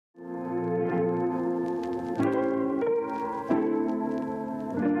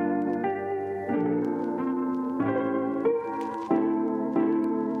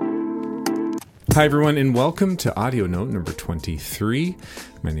Hi, everyone, and welcome to audio note number 23.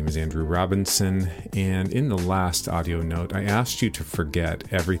 My name is Andrew Robinson, and in the last audio note, I asked you to forget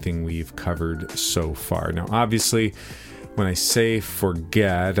everything we've covered so far. Now, obviously, when I say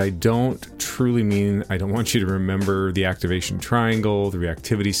forget, I don't truly mean I don't want you to remember the activation triangle, the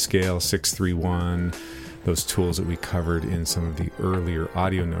reactivity scale, 631, those tools that we covered in some of the earlier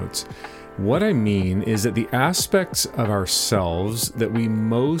audio notes. What I mean is that the aspects of ourselves that we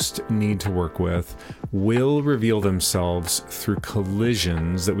most need to work with will reveal themselves through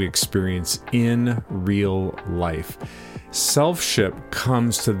collisions that we experience in real life. Selfship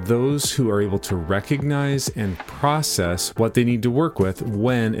comes to those who are able to recognize and process what they need to work with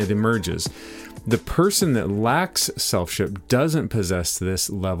when it emerges. The person that lacks selfship doesn't possess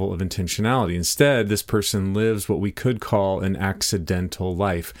this level of intentionality. Instead, this person lives what we could call an accidental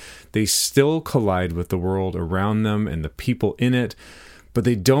life. They still collide with the world around them and the people in it, but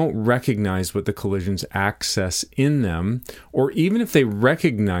they don't recognize what the collisions access in them, or even if they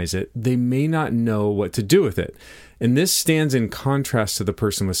recognize it, they may not know what to do with it. And this stands in contrast to the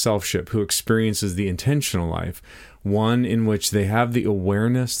person with selfship who experiences the intentional life, one in which they have the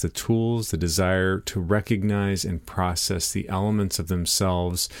awareness, the tools, the desire to recognize and process the elements of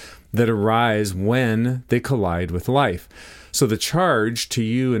themselves that arise when they collide with life. So the charge to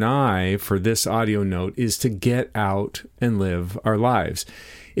you and I for this audio note is to get out and live our lives.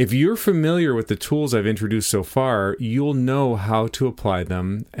 If you're familiar with the tools I've introduced so far, you'll know how to apply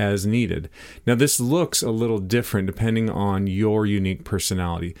them as needed. Now, this looks a little different depending on your unique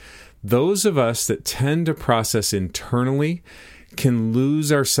personality. Those of us that tend to process internally can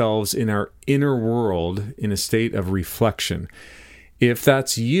lose ourselves in our inner world in a state of reflection. If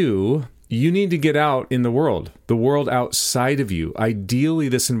that's you, you need to get out in the world outside of you. Ideally,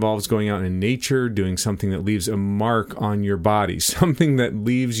 this involves going out in nature, doing something that leaves a mark on your body, something that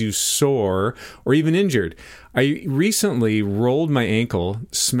leaves you sore or even injured. I recently rolled my ankle,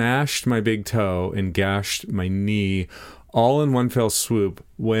 smashed my big toe, and gashed my knee all in one fell swoop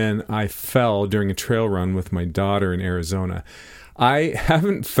when I fell during a trail run with my daughter in Arizona. I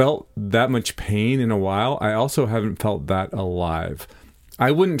haven't felt that much pain in a while. I also haven't felt that alive.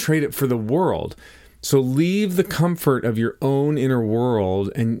 I wouldn't trade it for the world. So leave the comfort of your own inner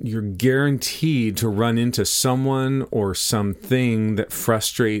world and you're guaranteed to run into someone or something that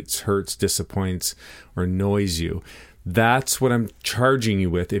frustrates, hurts, disappoints, or annoys you. That's what I'm charging you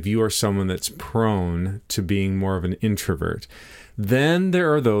with if you are someone that's prone to being more of an introvert. Then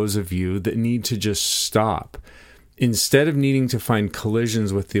there are those of you that need to just stop. Instead of needing to find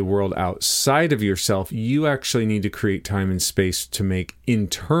collisions with the world outside of yourself, you actually need to create time and space to make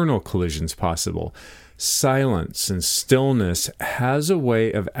internal collisions possible. Silence and stillness has a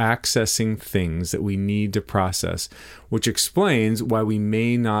way of accessing things that we need to process, which explains why we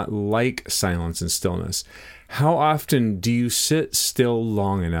may not like silence and stillness. How often do you sit still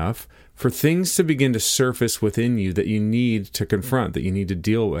long enough for things to begin to surface within you that you need to confront, that you need to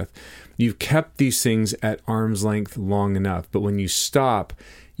deal with? You've kept these things at arm's length long enough, but when you stop,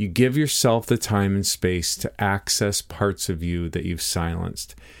 you give yourself the time and space to access parts of you that you've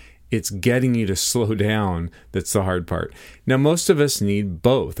silenced. It's getting you to slow down that's the hard part. Now, most of us need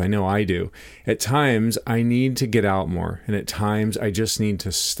both. I know I do. At times, I need to get out more, and at times, I just need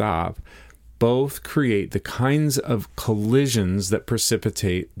to stop. Both create the kinds of collisions that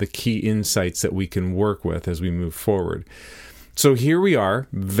precipitate the key insights that we can work with as we move forward. So here we are,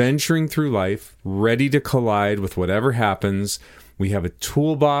 venturing through life, ready to collide with whatever happens. We have a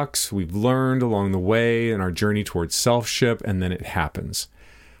toolbox we've learned along the way in our journey towards selfship, and then it happens.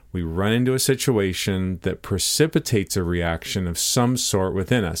 We run into a situation that precipitates a reaction of some sort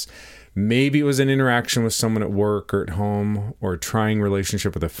within us. Maybe it was an interaction with someone at work or at home, or a trying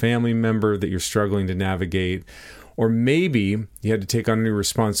relationship with a family member that you're struggling to navigate. Or maybe you had to take on a new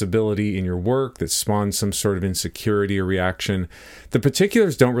responsibility in your work that spawned some sort of insecurity or reaction. The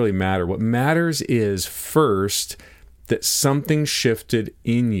particulars don't really matter. What matters is, first, that something shifted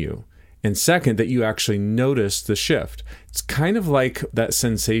in you. And second, that you actually noticed the shift. It's kind of like that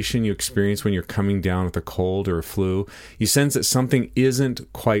sensation you experience when you're coming down with a cold or a flu. You sense that something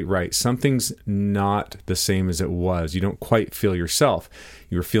isn't quite right. Something's not the same as it was. You don't quite feel yourself.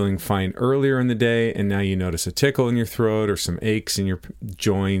 You were feeling fine earlier in the day, and now you notice a tickle in your throat or some aches in your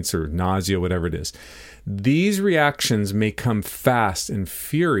joints or nausea, whatever it is. These reactions may come fast and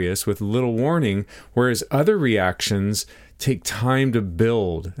furious with little warning, whereas other reactions take time to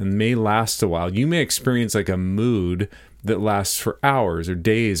build and may last a while. You may experience like a mood that lasts for hours or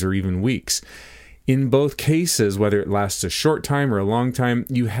days or even weeks. In both cases, whether it lasts a short time or a long time,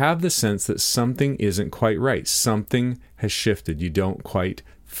 you have the sense that something isn't quite right. Something has shifted. You don't quite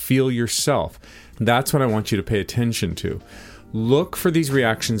Feel yourself. That's what I want you to pay attention to. Look for these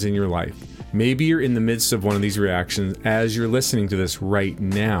reactions in your life. Maybe you're in the midst of one of these reactions as you're listening to this right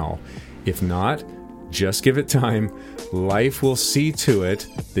now. If not, just give it time. Life will see to it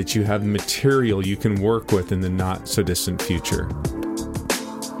that you have material you can work with in the not so distant future.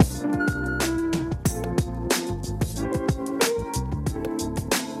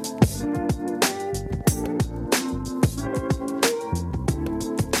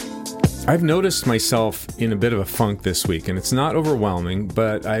 I've noticed myself in a bit of a funk this week, and it's not overwhelming,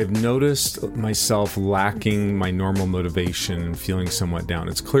 but I've noticed myself lacking my normal motivation and feeling somewhat down.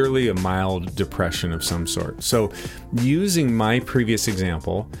 It's clearly a mild depression of some sort. So using my previous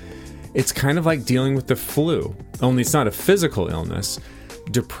example, it's kind of like dealing with the flu, only it's not a physical illness.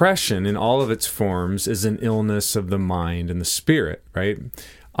 Depression in all of its forms is an illness of the mind and the spirit, right?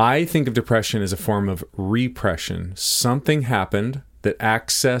 I think of depression as a form of repression. Something happened that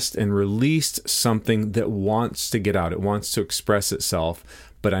accessed and released something that wants to get out. It wants to express itself,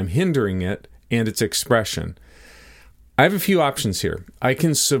 but I'm hindering it and its expression. I have a few options here. I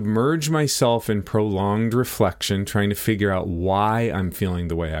can submerge myself in prolonged reflection, trying to figure out why I'm feeling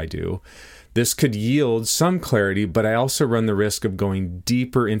the way I do. This could yield some clarity, but I also run the risk of going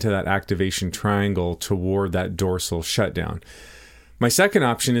deeper into that activation triangle toward that dorsal shutdown. My second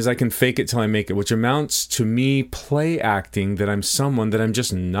option is I can fake it till I make it, which amounts to me play acting that I'm someone that I'm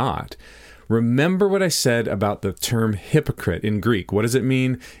just not. Remember what I said about the term hypocrite in Greek. What does it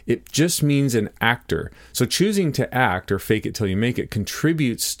mean? It just means an actor. So choosing to act or fake it till you make it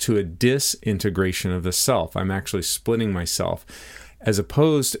contributes to a disintegration of the self. I'm actually splitting myself, as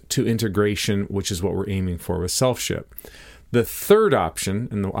opposed to integration, which is what we're aiming for with Selfship. The third option,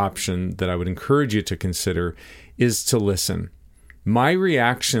 and the option that I would encourage you to consider, is to listen. My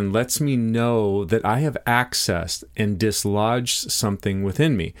reaction lets me know that I have accessed and dislodged something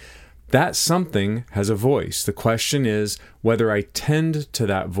within me. That something has a voice. The question is whether I tend to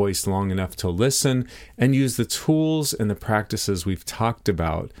that voice long enough to listen and use the tools and the practices we've talked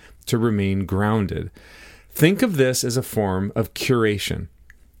about to remain grounded. Think of this as a form of curation.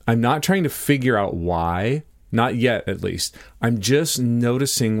 I'm not trying to figure out why, not yet at least. I'm just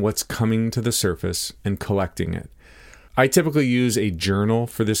noticing what's coming to the surface and collecting it. I typically use a journal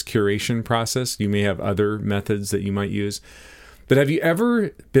for this curation process. You may have other methods that you might use. But have you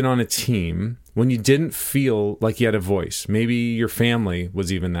ever been on a team when you didn't feel like you had a voice? Maybe your family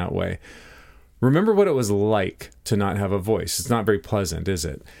was even that way. Remember what it was like to not have a voice. It's not very pleasant, is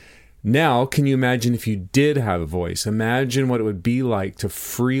it? Now, can you imagine if you did have a voice? Imagine what it would be like to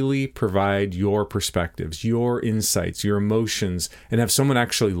freely provide your perspectives, your insights, your emotions, and have someone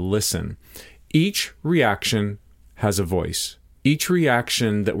actually listen. Each reaction has a voice. Each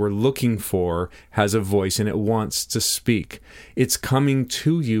reaction that we're looking for has a voice, and it wants to speak. It's coming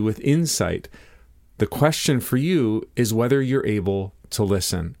to you with insight. The question for you is whether you're able to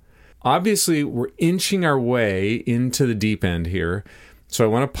listen. Obviously, we're inching our way into the deep end here, so I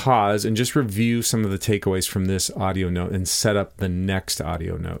want to pause and just review some of the takeaways from this audio note and set up the next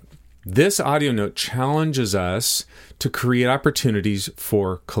audio note. This audio note challenges us to create opportunities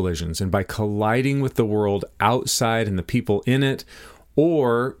for collisions. And by colliding with the world outside and the people in it,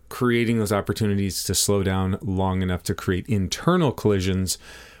 or creating those opportunities to slow down long enough to create internal collisions,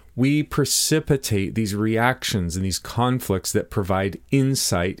 we precipitate these reactions and these conflicts that provide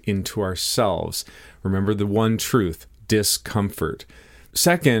insight into ourselves. Remember the one truth, discomfort.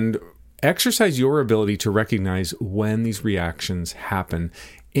 Second, exercise your ability to recognize when these reactions happen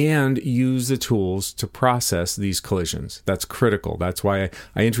and use the tools to process these collisions. That's critical. That's why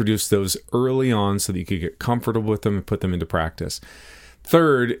I introduced those early on so that you could get comfortable with them and put them into practice.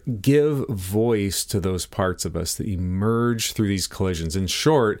 Third, give voice to those parts of us that emerge through these collisions. In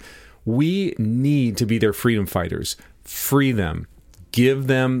short, we need to be their freedom fighters. Free them. Give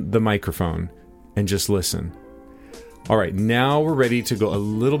them the microphone and just listen. All right, now we're ready to go a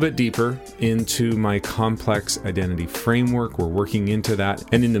little bit deeper into my complex identity framework. We're working into that.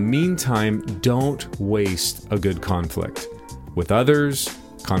 And in the meantime, don't waste a good conflict with others,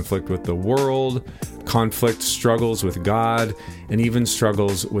 conflict with the world, conflict, struggles with God, and even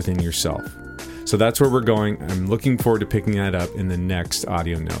struggles within yourself. So that's where we're going. I'm looking forward to picking that up in the next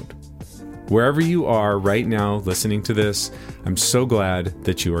audio note. Wherever you are right now listening to this, I'm so glad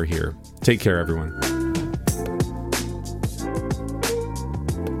that you are here. Take care, everyone.